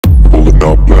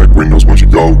Rolling up black windows once you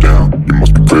go down. You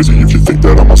must be crazy if you think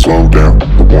that I'ma slow down.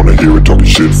 I wanna hear it talking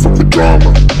shit, fuck the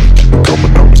drama. Keep it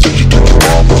coming, I'ma send you to your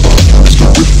mama. Mr.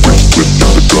 Whip, whip, whip,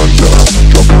 got the guns out.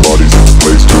 Dropping bodies in the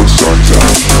place till the sun's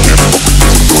out. Can't fuck with me,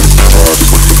 I'm doing it hard.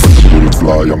 When the bullets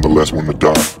fly, I'm the last one to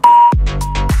die.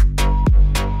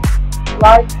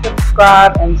 Like,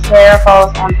 subscribe, and share. Follow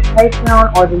us on the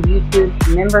Patreon or the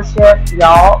YouTube membership.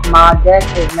 Y'all, my deck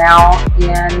is now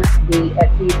in the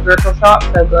Etsy Spiritual Shop,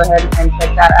 so go ahead and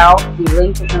check that out. The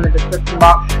link is in the description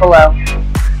box below.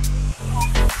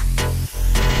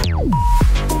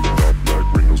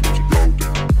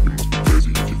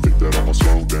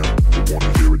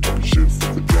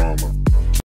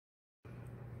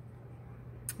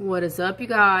 What is up, you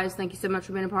guys? Thank you so much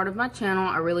for being a part of my channel.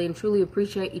 I really and truly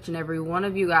appreciate each and every one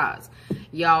of you guys.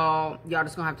 Y'all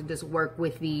just gonna have to just work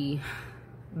with the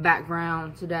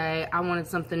background today. I wanted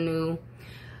something new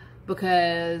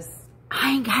because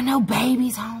I ain't got no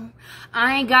babies home.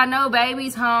 I ain't got no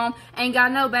babies home. Ain't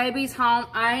got no babies home.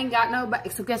 I ain't got no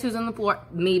so guess who's on the floor?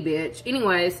 Me, bitch.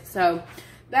 Anyways, so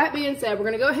that being said, we're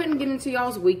gonna go ahead and get into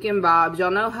y'all's weekend vibes.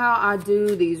 Y'all know how I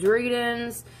do these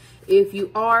readings. If you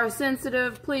are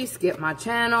sensitive, please skip my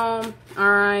channel.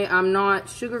 Alright, I'm not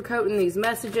sugarcoating these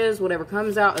messages. Whatever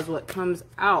comes out is what comes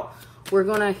out. We're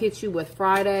going to hit you with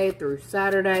Friday through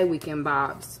Saturday weekend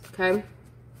vibes. Okay?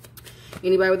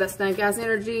 Anybody with that stank ass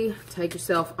energy, take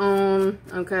yourself on.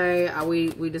 Okay?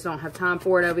 We just don't have time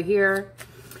for it over here.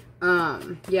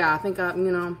 Yeah, I think,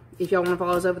 you know, if y'all want to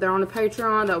follow us over there on the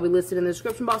Patreon, that will be listed in the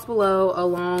description box below,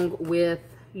 along with,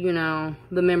 you know,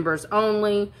 the members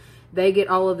only. They get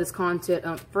all of this content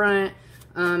up front,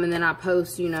 and then I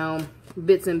post, you know,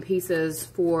 bits and pieces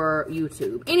for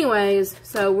YouTube. Anyways,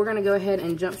 so we're going to go ahead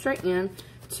and jump straight in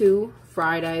to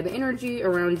Friday. The energy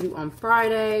around you on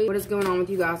Friday. What is going on with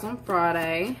you guys on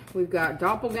Friday? We've got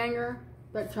Doppelganger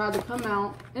that tried to come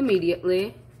out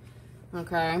immediately.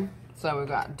 Okay, so we've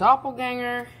got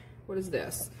Doppelganger. What is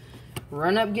this?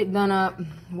 Run up, get done up.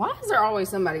 Why is there always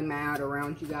somebody mad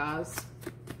around you guys?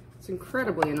 It's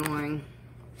incredibly annoying.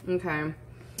 Okay,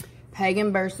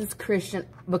 pagan versus Christian,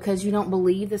 because you don't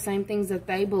believe the same things that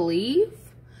they believe.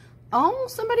 Oh,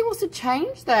 somebody wants to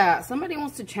change that. Somebody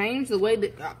wants to change the way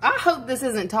that, I hope this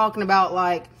isn't talking about,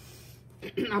 like,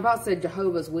 I'm about to say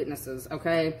Jehovah's Witnesses,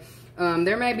 okay?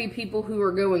 There may be people who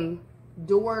are going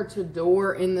door to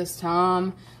door in this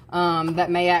time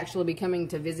that may actually be coming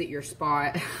to visit your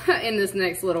spot in this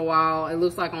next little while. It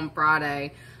looks like on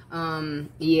Friday.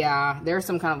 Yeah, there's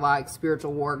some kind of like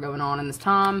spiritual war going on in this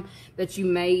time that you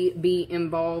may be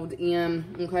involved in.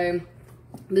 Okay,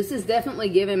 this is definitely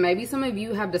given. Maybe some of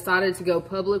you have decided to go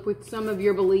public with some of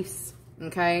your beliefs.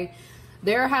 Okay,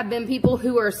 there have been people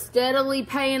who are steadily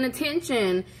paying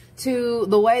attention to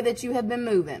the way that you have been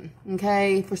moving.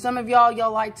 Okay, for some of y'all,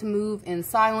 y'all like to move in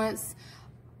silence.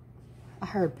 I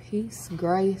heard peace,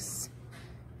 grace,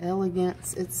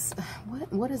 elegance. It's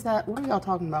what is that? What are y'all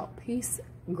talking about? Peace,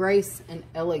 grace, and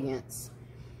elegance.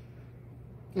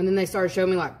 And then they started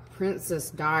showing me like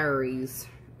Princess Diaries.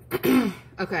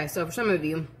 Okay, so for some of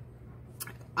you,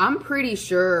 I'm pretty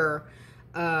sure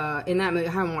in that movie,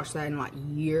 I haven't watched that in like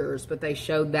years, but they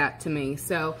showed that to me.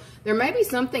 So there may be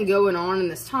something going on in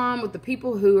this time with the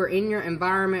people who are in your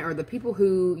environment or the people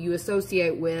who you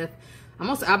associate with. I'm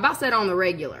about to say it on the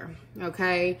regular,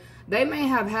 okay? They may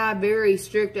have had very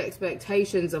strict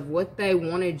expectations of what they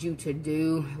wanted you to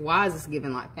do. Why is this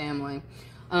giving like family?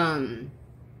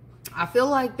 I feel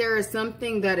like there is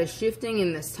something that is shifting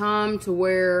in this time to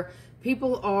where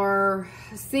people are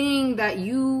seeing that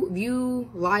you view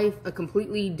life a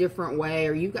completely different way,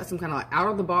 or you've got some kind of like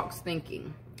out-of-the-box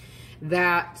thinking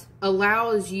that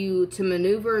allows you to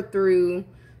maneuver through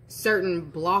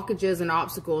certain blockages and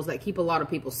obstacles that keep a lot of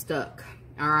people stuck.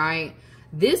 All right,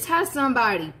 this has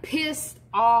somebody pissed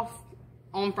off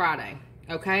on Friday.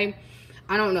 Okay,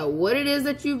 I don't know what it is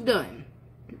that you've done,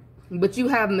 but you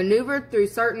have maneuvered through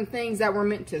certain things that were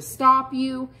meant to stop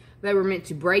you. They were meant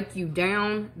to break you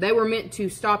down. They were meant to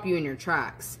stop you in your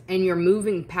tracks, and you're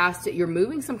moving past it. You're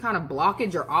moving some kind of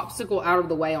blockage or obstacle out of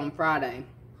the way on Friday.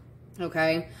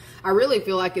 Okay, I really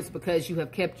feel like it's because you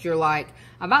have kept your, like,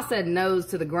 I've about said nose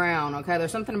to the ground. Okay,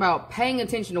 there's something about paying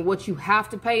attention to what you have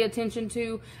to pay attention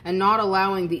to and not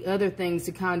allowing the other things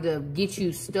to kind of get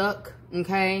you stuck.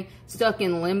 Okay, stuck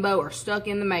in limbo or stuck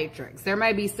in the matrix. There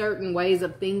may be certain ways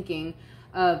of thinking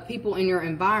of people in your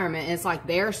environment, and it's like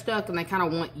they're stuck and they kind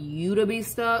of want you to be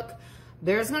stuck.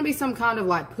 There's going to be some kind of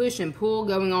like push and pull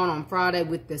going on Friday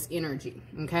with this energy.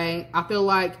 Okay, I feel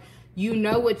like you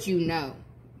know what you know.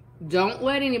 Don't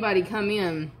let anybody come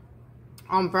in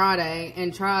on Friday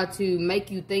and try to make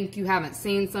you think you haven't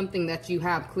seen something that you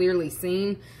have clearly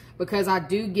seen, because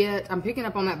I'm picking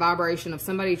up on that vibration of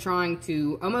somebody trying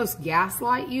to almost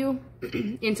gaslight you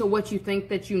into what you think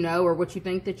that you know, or what you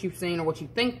think that you've seen, or what you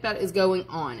think that is going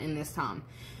on in this time.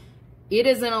 It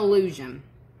is an illusion.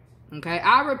 Okay,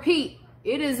 I repeat,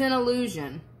 it is an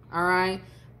illusion. All right,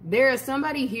 there is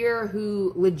somebody here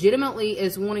who legitimately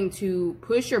is wanting to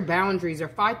push your boundaries or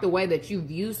fight the way that you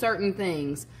view certain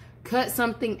things, cut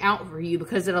something out for you,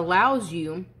 because it allows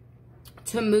you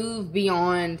to move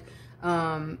beyond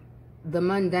the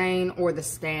mundane or the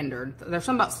standard. There's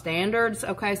something about standards.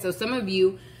 Okay, so some of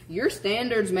you, your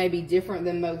standards may be different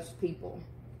than most people.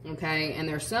 Okay, and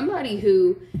there's somebody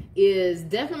who is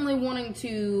definitely wanting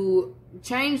to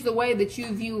change the way that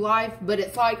you view life, but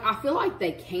it's like, I feel like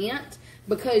they can't,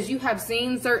 because you have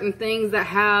seen certain things that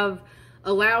have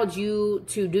allowed you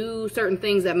to do certain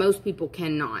things that most people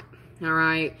cannot. All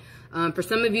right, for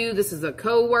some of you, this is a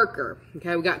co-worker.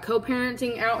 Okay, we got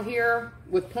co-parenting out here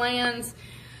with plans.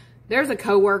 There's a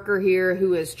co-worker here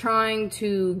who is trying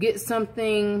to get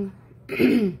something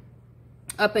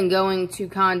up and going to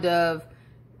kind of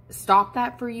stop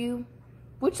that for you,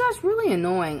 which that's really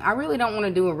annoying. I really don't want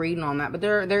to do a reading on that, but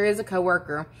there is a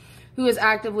co-worker who is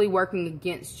actively working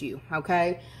against you,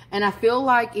 okay? And I feel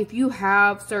like if you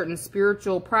have certain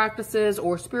spiritual practices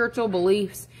or spiritual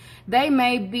beliefs, they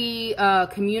may be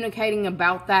communicating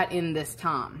about that in this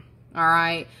time, all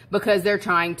right? Because they're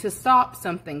trying to stop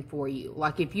something for you.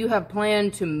 Like if you have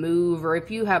planned to move, or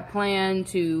if you have planned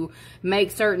to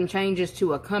make certain changes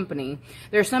to a company,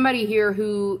 there's somebody here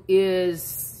who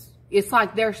is, it's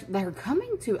like they're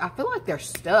coming to, I feel like they're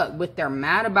stuck, but they're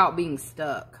mad about being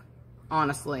stuck.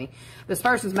 Honestly, this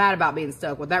person's mad about being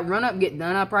stuck. With that run up, get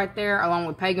done up right there, along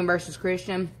with pagan versus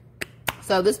Christian.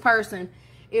 So this person,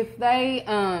 if there's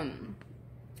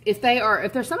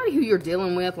somebody who you're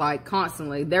dealing with like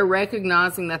constantly, they're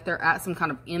recognizing that they're at some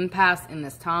kind of impasse in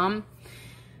this time.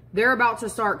 They're about to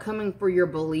start coming for your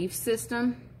belief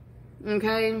system.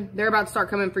 Okay, they're about to start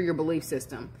coming for your belief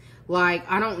system. Like,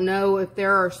 I don't know if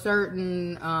there are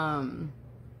certain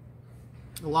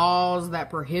laws that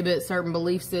prohibit certain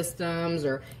belief systems,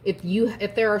 or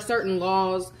if there are certain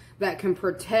laws that can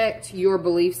protect your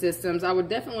belief systems. I would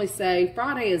definitely say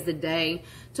Friday is the day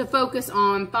to focus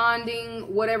on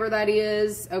finding whatever that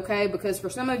is, okay? Because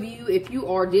for some of you, if you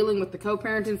are dealing with the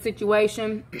co-parenting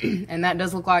situation, and that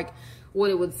does look like what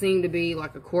it would seem to be,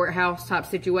 like a courthouse type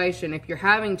situation, if you're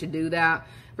having to do that,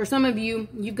 for some of you,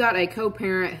 you've got a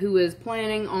co-parent who is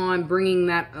planning on bringing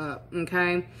that up,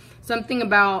 okay? Something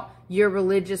about your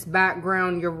religious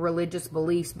background, your religious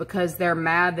beliefs, because they're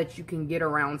mad that you can get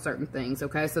around certain things,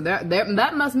 okay? So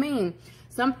that must mean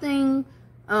something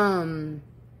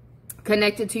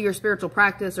connected to your spiritual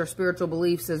practice or spiritual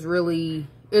beliefs is really,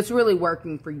 it's really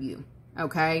working for you,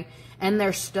 okay? And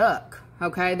they're stuck,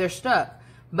 okay? They're stuck.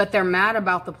 But they're mad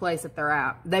about the place that they're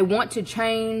at. They want to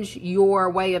change your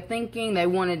way of thinking. They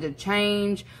wanted to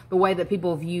change the way that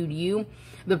people viewed you.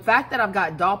 The fact that I've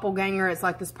got doppelganger, it's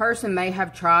like this person may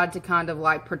have tried to kind of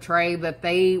like portray that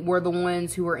they were the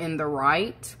ones who were in the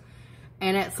right.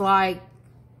 And it's like,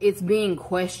 it's being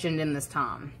questioned in this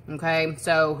time, okay?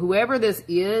 So whoever this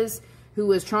is who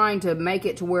is trying to make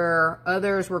it to where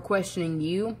others were questioning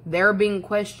you, they're being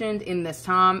questioned in this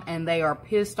time, and they are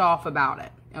pissed off about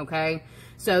it, okay?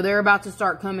 So they're about to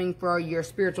start coming for your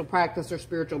spiritual practice or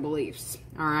spiritual beliefs,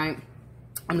 all right?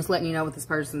 I'm just letting you know what this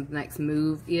person's next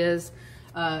move is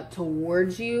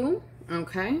towards you,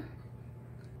 okay?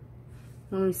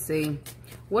 Let me see.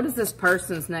 What is this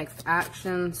person's next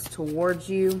actions towards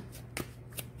you?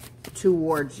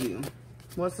 Towards you.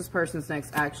 What's this person's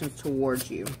next actions towards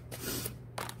you?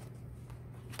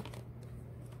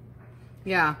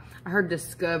 Yeah, I heard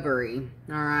discovery.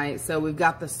 All right, so we've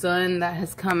got the sun that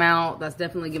has come out. That's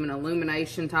definitely giving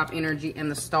illumination type energy,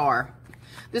 and the star.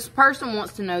 This person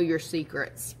wants to know your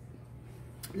secrets.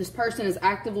 This person is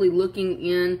actively looking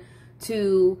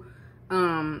into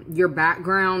your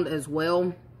background as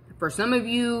well. For some of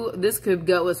you, this could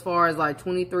go as far as like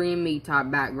 23andMe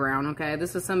type background, okay?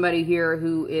 This is somebody here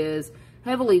who is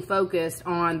heavily focused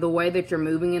on the way that you're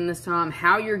moving in this time,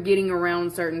 how you're getting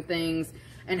around certain things,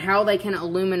 and how they can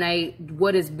illuminate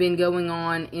what has been going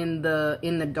on in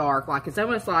the dark. Like, it's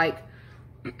almost like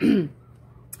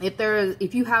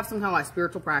if you have some kind of like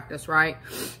spiritual practice, right?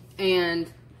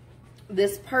 And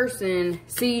this person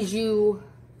sees you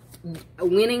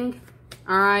winning,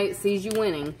 all right? Sees you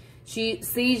winning. She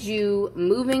sees you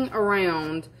moving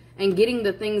around and getting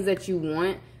the things that you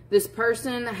want. This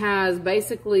person has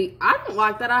basically, I don't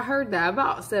like that I heard that. I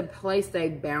about said placed a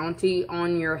bounty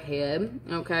on your head,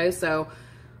 okay? So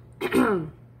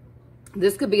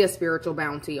This could be a spiritual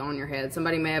bounty on your head.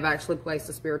 Somebody may have actually placed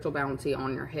a spiritual bounty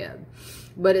on your head.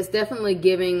 But it's definitely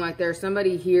giving like there's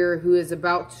somebody here who is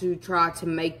about to try to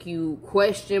make you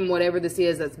question whatever this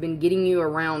is that's been getting you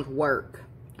around work.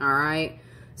 All right.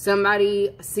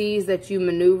 Somebody sees that you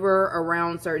maneuver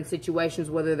around certain situations,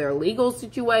 whether they're legal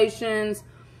situations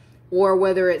or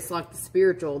whether it's like the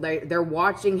spiritual. They're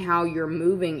watching how you're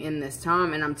moving in this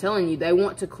time. And I'm telling you, they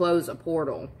want to close a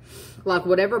portal. Like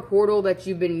whatever portal that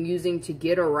you've been using to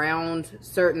get around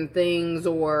certain things,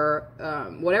 or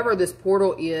whatever this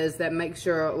portal is that makes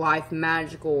your life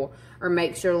magical or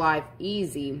makes your life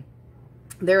easy.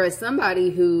 There is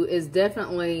somebody who is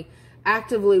definitely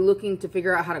actively looking to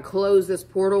figure out how to close this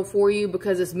portal for you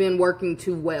because it's been working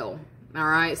too well. All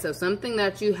right. So something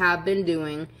that you have been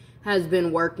doing has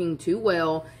been working too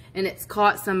well, and it's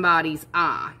caught somebody's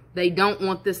eye. They don't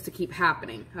want this to keep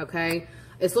happening. Okay.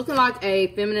 It's looking like a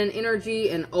feminine energy,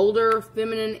 an older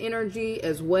feminine energy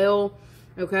as well.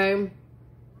 Okay.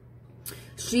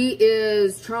 She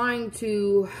is trying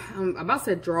to, I'm about to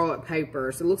say draw up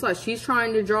papers. It looks like she's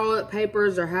trying to draw up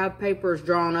papers or have papers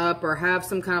drawn up or have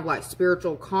some kind of like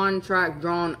spiritual contract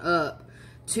drawn up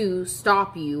to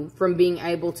stop you from being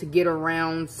able to get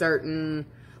around certain,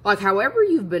 like however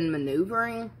you've been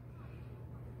maneuvering,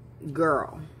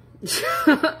 girl,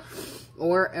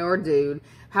 or dude.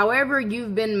 However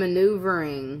you've been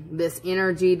maneuvering this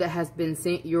energy that has been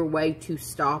sent your way to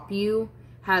stop you,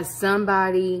 has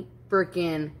somebody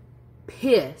freaking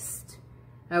pissed.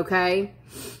 Okay?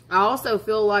 I also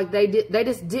feel like they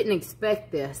just didn't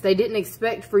expect this. They didn't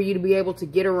expect for you to be able to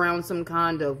get around some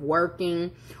kind of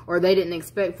working, or they didn't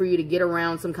expect for you to get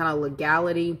around some kind of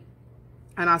legality.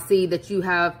 And I see that you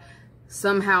have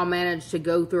somehow managed to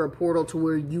go through a portal to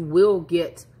where you will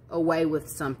get away with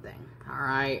something. All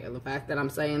right. The fact that I'm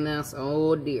saying this,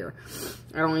 oh dear.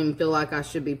 I don't even feel like I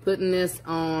should be putting this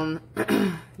on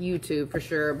YouTube for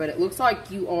sure. But it looks like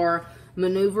you are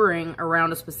maneuvering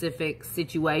around a specific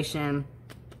situation.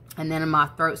 And then my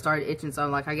throat started itching. So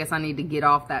I'm like, I guess I need to get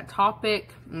off that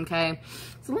topic. Okay.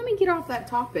 So let me get off that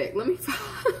topic. Let me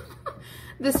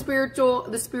the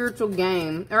spiritual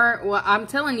game. Or, well, I'm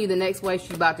telling you the next way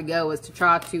she's about to go is to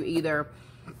try to either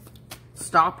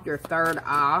stop your third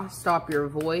eye, stop your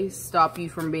voice, stop you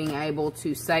from being able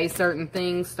to say certain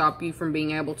things, stop you from being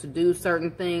able to do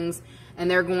certain things, and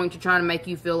they're going to try to make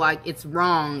you feel like it's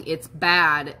wrong, it's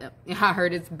bad. I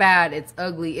heard it's bad, it's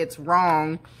ugly, it's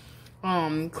wrong.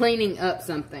 Cleaning up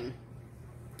something.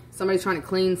 Somebody's trying to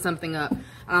clean something up.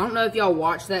 I don't know if y'all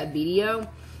watched that video,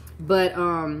 but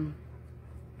I'm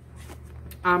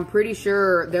pretty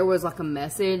sure there was like a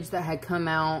message that had come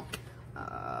out.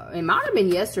 It might have been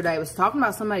yesterday. It was talking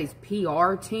about somebody's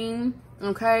PR team.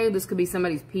 Okay, this could be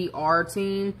somebody's PR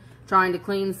team trying to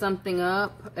clean something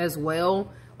up as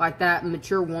well. Like that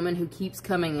mature woman who keeps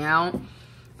coming out.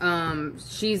 I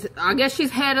guess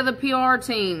she's head of the PR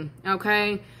team.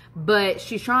 Okay, but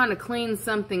she's trying to clean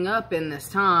something up in this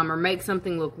time, or make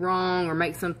something look wrong, or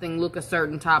make something look a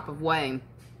certain type of way.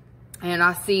 And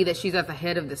I see that she's at the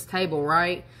head of this table,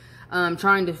 right?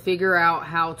 Trying to figure out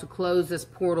how to close this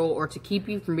portal, or to keep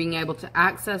you from being able to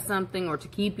access something, or to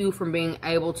keep you from being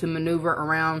able to maneuver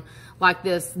around like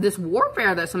this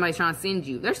warfare that somebody's trying to send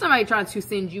you. There's somebody trying to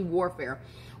send you warfare.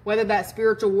 Whether that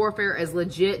spiritual warfare is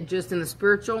legit just in the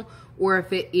spiritual, or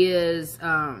if it is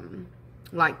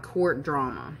like court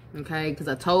drama. Okay, because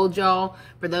I told y'all,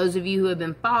 for those of you who have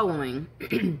been following,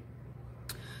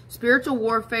 spiritual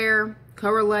warfare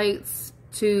correlates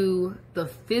to the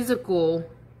physical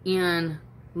in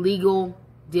legal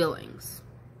dealings.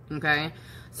 Okay,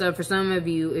 so for some of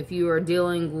you, if you are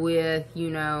dealing with,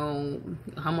 you know,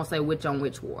 I'm gonna say witch on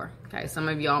witch war. Okay, some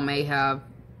of y'all may have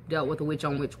dealt with a witch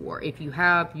on witch war. If you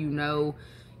have, you know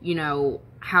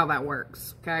how that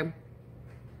works. Okay,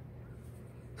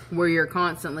 where you're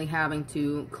constantly having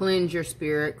to cleanse your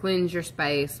spirit, cleanse your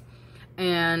space,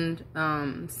 and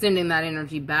sending that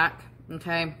energy back,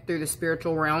 okay, through the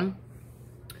spiritual realm.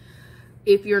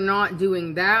 If you're not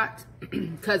doing that,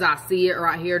 because I see it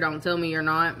right here, don't tell me you're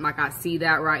not, like I see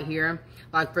that right here.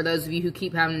 Like for those of you who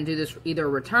keep having to do this, either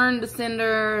return to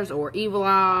senders or evil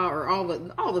eye or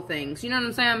all the things, you know what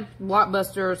I'm saying?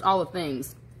 Blockbusters, all the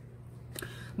things.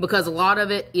 Because a lot of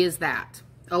it is that.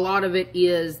 A lot of it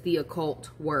is the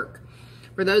occult work.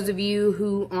 For those of you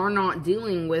who are not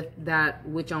dealing with that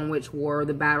witch on witch war,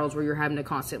 the battles where you're having to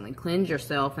constantly cleanse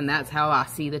yourself, and that's how I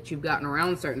see that you've gotten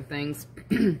around certain things.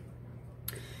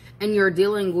 And you're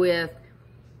dealing with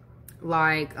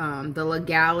like the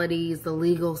legalities, the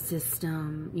legal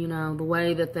system, you know, the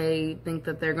way that they think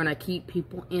that they're going to keep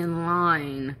people in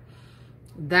line.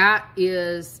 That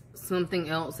is something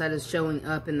else that is showing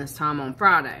up in this time on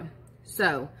Friday.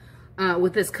 So,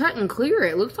 with this cut and clear,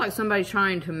 it looks like somebody's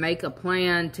trying to make a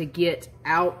plan to get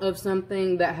out of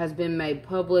something that has been made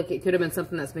public. It could have been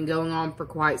something that's been going on for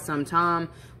quite some time,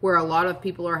 where a lot of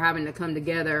people are having to come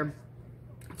together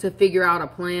to figure out a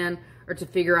plan or to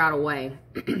figure out a way,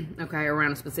 okay,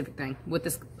 around a specific thing. With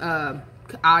this,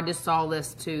 I just saw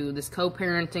this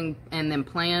co-parenting and then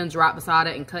plans right beside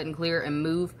it and cut and clear and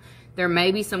move. There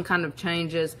may be some kind of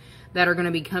changes that are going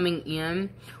to be coming in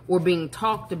or being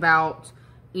talked about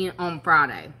on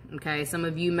Friday, okay? Some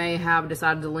of you may have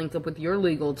decided to link up with your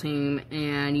legal team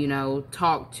and, you know,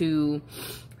 talk to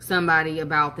somebody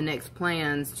about the next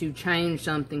plans to change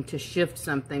something, to shift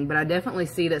something. But I definitely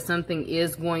see that something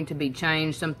is going to be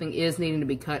changed. Something is needing to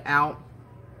be cut out.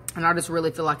 And I just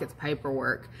really feel like it's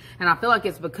paperwork. And I feel like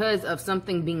it's because of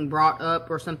something being brought up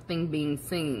or something being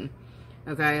seen,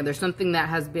 okay? There's something that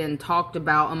has been talked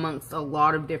about amongst a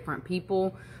lot of different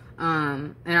people.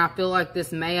 And I feel like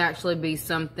this may actually be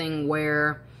something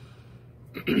where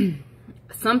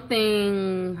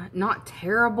something not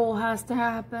terrible has to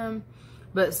happen,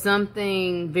 but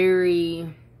something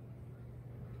very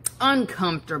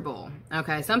uncomfortable,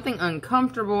 okay? Something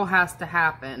uncomfortable has to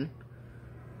happen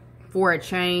for a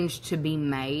change to be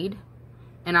made.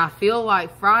 And I feel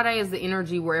like Friday is the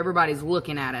energy where everybody's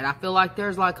looking at it. I feel like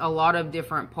there's like a lot of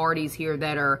different parties here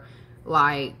that are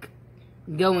like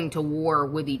going to war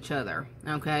with each other,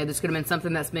 okay? This could have been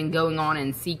something that's been going on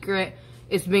in secret.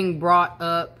 It's being brought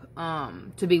up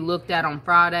to be looked at on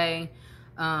Friday.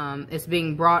 It's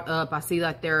being brought up. I see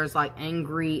like there's like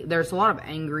there's a lot of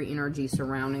angry energy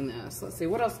surrounding this. Let's see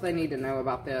what else they need to know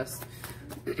about this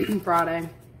Friday,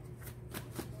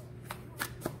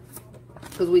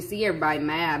 because we see everybody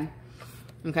mad,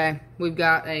 okay? We've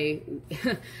got a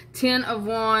 10 of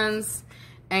Wands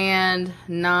and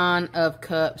 9 of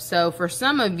Cups. So for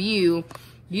some of you,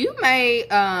 you may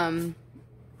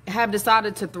have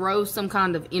decided to throw some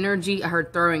kind of energy. I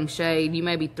heard throwing shade. You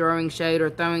may be throwing shade or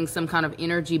throwing some kind of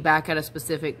energy back at a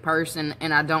specific person,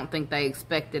 and I don't think they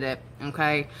expected it,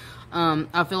 okay?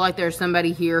 I feel like there's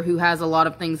somebody here who has a lot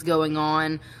of things going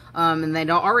on, and they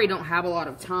already don't have a lot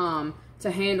of time to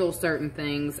handle certain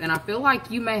things. And I feel like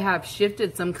you may have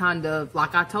shifted some kind of,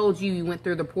 like I told you, you went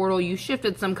through the portal, you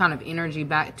shifted some kind of energy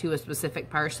back to a specific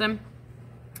person,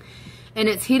 and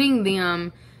it's hitting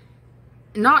them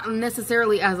not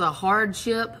necessarily as a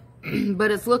hardship,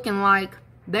 but it's looking like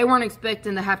they weren't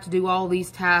expecting to have to do all these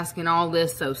tasks and all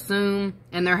this so soon,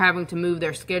 and they're having to move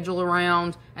their schedule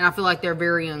around, and I feel like they're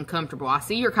very uncomfortable. I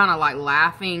see you're kind of like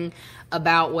laughing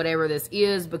about whatever this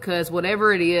is, because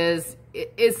whatever it is,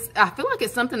 I feel like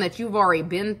it's something that you've already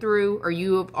been through or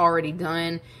you have already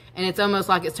done, and it's almost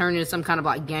like it's turned into some kind of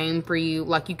like game for you.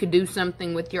 Like you could do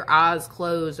something with your eyes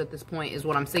closed at this point is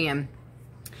what I'm seeing.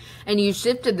 And you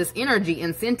shifted this energy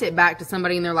and sent it back to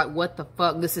somebody, and they're like, what the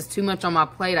fuck? This is too much on my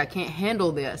plate. I can't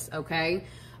handle this, okay?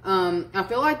 I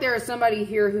feel like there is somebody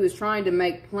here who is trying to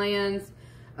make plans.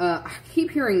 I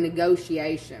keep hearing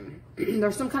negotiation.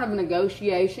 There's some kind of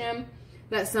negotiation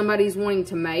that somebody's wanting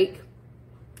to make,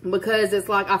 because it's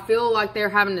like, I feel like they're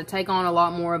having to take on a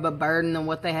lot more of a burden than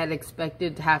what they had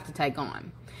expected to have to take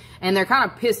on. And they're kind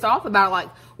of pissed off about, like,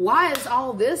 why is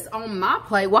all this on my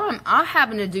plate? Why am I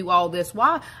having to do all this?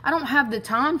 Why? I don't have the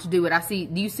time to do it.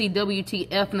 Do you see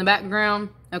WTF in the background?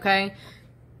 Okay.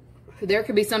 There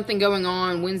could be something going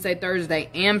on Wednesday,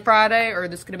 Thursday, and Friday, or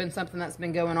this could have been something that's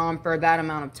been going on for that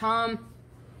amount of time,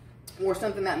 or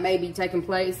something that may be taking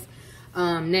place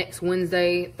next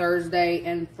Wednesday, Thursday,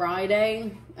 and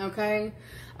Friday, okay?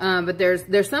 But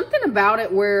there's something about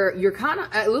it where you're kind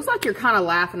of, it looks like you're kind of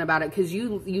laughing about it, because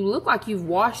you look like you've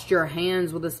washed your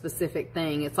hands with a specific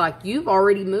thing. It's like you've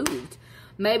already moved.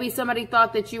 Maybe somebody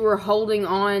thought that you were holding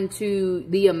on to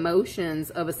the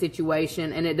emotions of a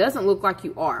situation, and it doesn't look like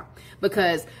you are,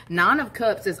 because 9 of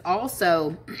Cups is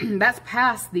also, that's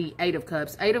past the 8 of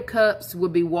Cups. 8 of Cups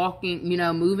would be walking, you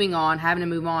know, moving on, having to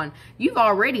move on. You've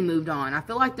already moved on. I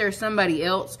feel like there's somebody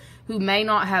else who may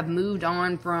not have moved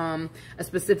on from a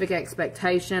specific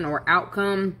expectation or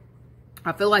outcome.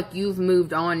 I feel like you've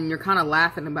moved on, and you're kind of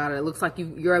laughing about it. It looks like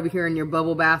you're over here in your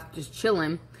bubble bath just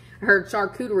chilling. I heard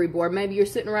charcuterie board. Maybe you're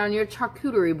sitting around your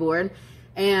charcuterie board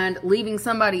and leaving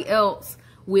somebody else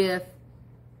with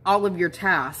all of your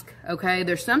tasks, okay?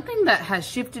 There's something that has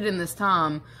shifted in this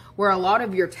time where a lot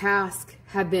of your tasks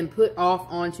have been put off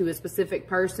onto a specific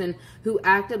person who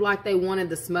acted like they wanted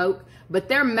the smoke, but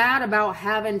they're mad about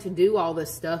having to do all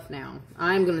this stuff now.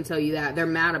 I'm going to tell you that. They're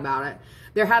mad about it.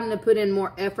 They're having to put in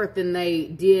more effort than they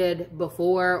did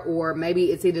before, or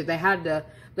maybe it's either they're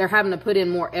having to put in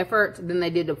more effort than they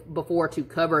did before to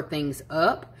cover things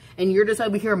up, and you're just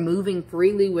over here moving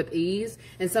freely with ease,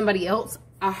 and somebody else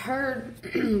I heard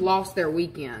lost their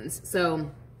weekends. So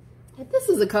this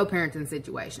is a co-parenting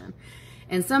situation.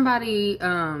 And somebody,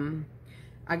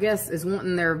 I guess, is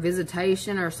wanting their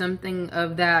visitation or something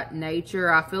of that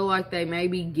nature. I feel like they may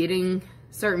be getting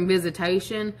certain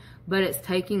visitation, but it's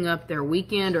taking up their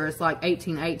weekend, or it's like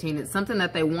 1818. It's something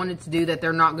that they wanted to do that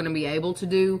they're not going to be able to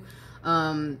do.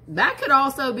 That could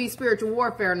also be spiritual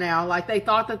warfare now. Like they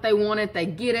thought that they want it, they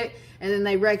get it, and then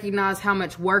they recognize how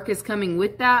much work is coming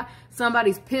with that.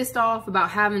 Somebody's pissed off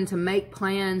about having to make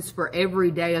plans for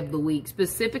every day of the week.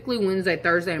 Specifically Wednesday,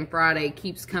 Thursday, and Friday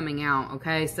keeps coming out,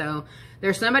 okay? So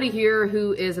there's somebody here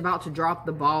who is about to drop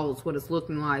the ball is what it's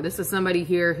looking like. This is somebody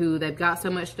here who they've got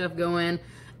so much stuff going.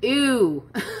 Ew.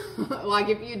 Like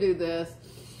if you do this,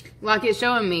 like it's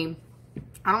showing me,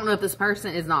 I don't know if this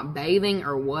person is not bathing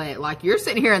or what. Like you're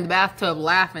sitting here in the bathtub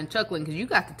laughing, chuckling because you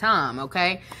got the time,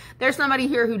 okay? There's somebody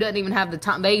here who doesn't even have the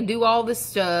time. They do all this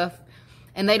stuff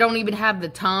and they don't even have the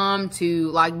time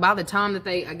to, like, by the time that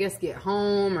they, I guess, get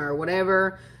home or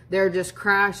whatever, they're just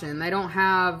crashing. They don't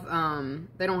have,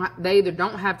 they either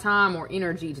don't have time or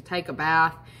energy to take a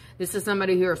bath. This is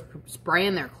somebody who is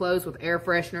spraying their clothes with air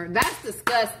freshener. That's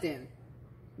disgusting.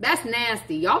 That's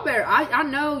nasty. Y'all better, I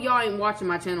know y'all ain't watching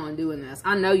my channel and doing this.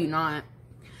 I know you're not.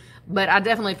 But I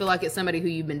definitely feel like it's somebody who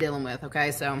you've been dealing with,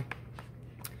 okay? So,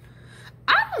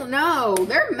 I don't know.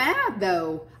 They're mad,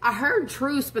 though. I heard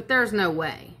truce, but there's no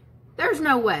way. There's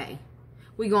no way.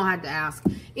 We gonna have to ask.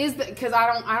 Is that, because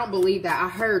I don't believe that. I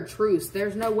heard truce.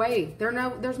 There's no way.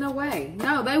 There's no way.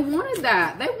 No, they wanted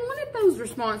that. They wanted those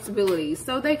responsibilities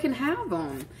so they can have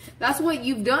them. That's what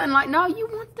you've done. Like, no, you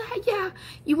want that? Yeah,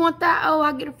 you want that? Oh,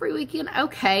 I get a free weekend.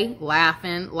 Okay,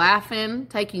 laughing,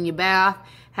 taking your bath,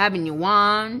 having your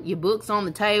wine, your books on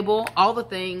the table, all the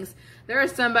things. There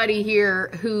is somebody here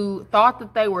who thought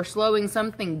that they were slowing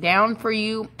something down for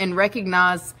you and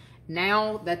recognized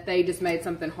now that they just made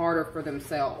something harder for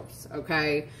themselves,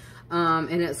 okay?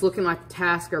 And it's looking like the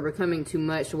tasks are becoming too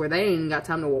much to where they ain't even got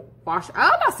time to wash.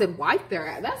 Oh, I said wipe their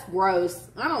ass. That's gross.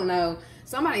 I don't know.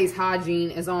 Somebody's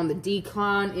hygiene is on the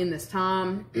decline in this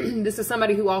time. This is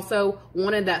somebody who also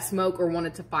wanted that smoke or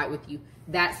wanted to fight with you.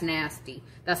 That's nasty.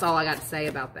 That's all I got to say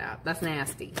about that. That's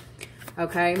nasty.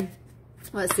 Okay?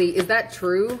 Let's see. Is that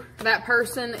true? That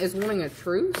person is wanting a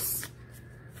truce?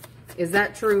 Is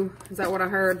that true? Is that what I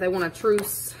heard? They want a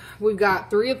truce. We've got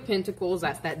 3 of Pentacles.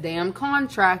 That's that damn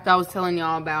contract I was telling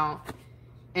y'all about.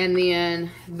 And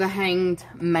then the Hanged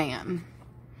Man.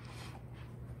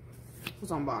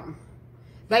 What's on bottom?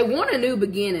 They want a new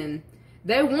beginning.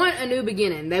 They want a new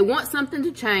beginning. They want something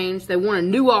to change. They want a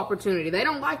new opportunity. They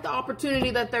don't like the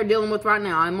opportunity that they're dealing with right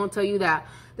now. I'm going to tell you that.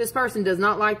 This person does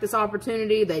not like this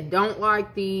opportunity. They don't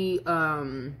like the,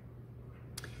 I'm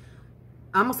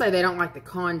going to say they don't like the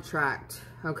contract,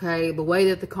 okay? The way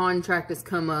that the contract has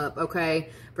come up, okay?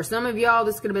 For some of y'all,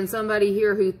 this could have been somebody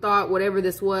here who thought whatever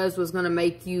this was going to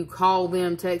make you call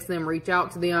them, text them, reach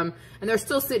out to them. And they're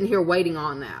still sitting here waiting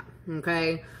on that,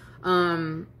 okay?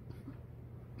 I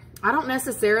don't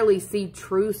necessarily see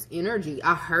truce energy.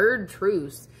 I heard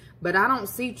truce, but I don't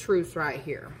see truce right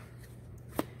here.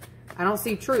 I don't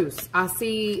see truce. I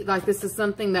see like this is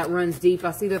something that runs deep.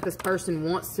 I see that this person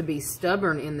wants to be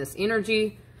stubborn in this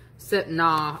energy.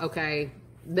 Nah, okay.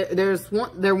 They're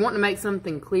wanting to make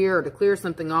something clear or to clear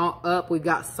something all up. We've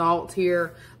got salt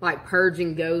here, like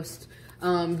purging ghosts,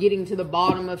 getting to the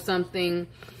bottom of something,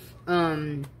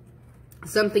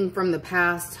 something from the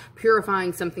past,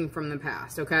 purifying something from the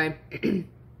past, okay?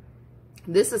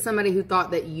 This is somebody who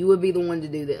thought that you would be the one to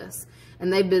do this.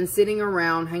 And they've been sitting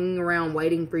around, hanging around,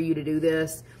 waiting for you to do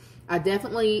this. I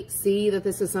definitely see that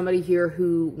this is somebody here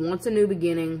who wants a new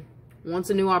beginning, wants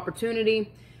a new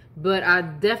opportunity. But I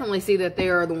definitely see that they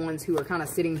are the ones who are kind of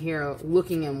sitting here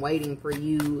looking and waiting for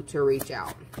you to reach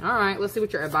out. All right, let's see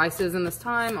what your advice is in this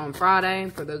time on Friday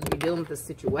for those of you dealing with this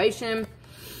situation.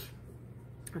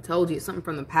 I told you, something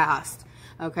from the past.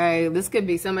 Okay, this could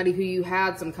be somebody who you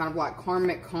had some kind of like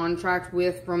karmic contract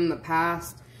with from the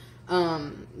past.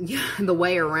 Yeah, the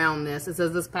way around this, it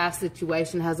says this past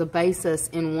situation has a basis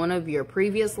in one of your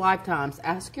previous lifetimes.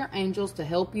 Ask your angels to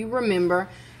help you remember,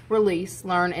 release,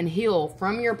 learn, and heal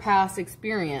from your past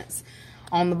experience.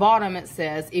 On the bottom, it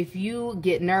says, if you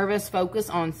get nervous, focus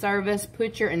on service.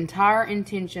 Put your entire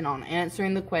intention on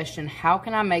answering the question, how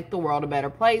can I make the world a better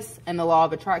place? And the law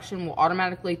of attraction will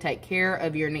automatically take care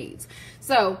of your needs.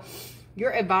 So,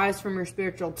 your advice from your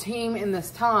spiritual team in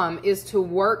this time is to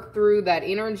work through that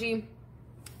energy.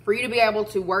 For you to be able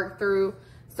to work through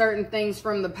certain things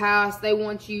from the past, they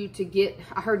want you to get,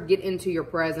 I heard get into your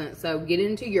present. So, get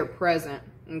into your present,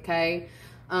 okay?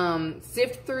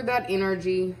 Sift through that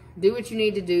energy, do what you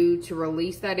need to do to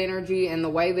release that energy. And the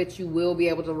way that you will be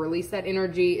able to release that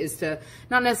energy is to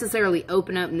not necessarily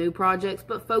open up new projects,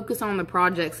 but focus on the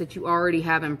projects that you already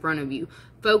have in front of you.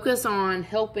 Focus on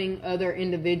helping other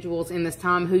individuals in this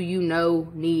time who you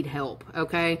know need help,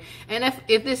 okay? And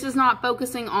if this is not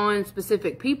focusing on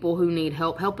specific people who need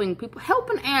help, helping people, help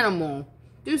an animal.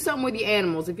 Do something with your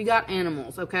animals if you got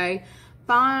animals, okay?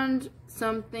 Find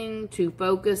something to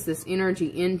focus this energy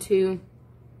into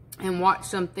and watch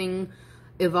something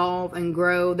evolve and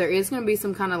grow. There is going to be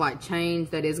some kind of like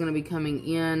change that is going to be coming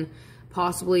in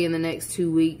possibly in the next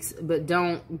 2 weeks, but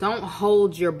don't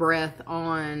hold your breath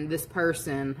on this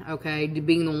person, okay, to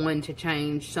being the one to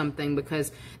change something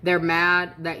because they're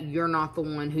mad that you're not the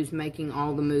one who's making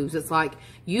all the moves. It's like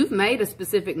you've made a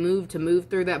specific move to move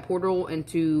through that portal and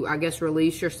to, I guess,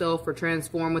 release yourself or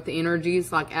transform with the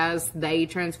energies. Like as they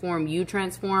transform, you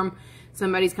transform.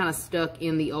 Somebody's kind of stuck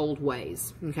in the old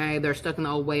ways, okay? They're stuck in the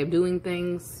old way of doing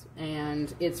things,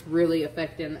 and it's really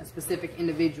affecting a specific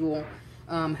individual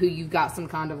who you've got some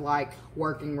kind of like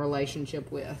working relationship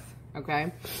with,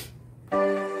 okay?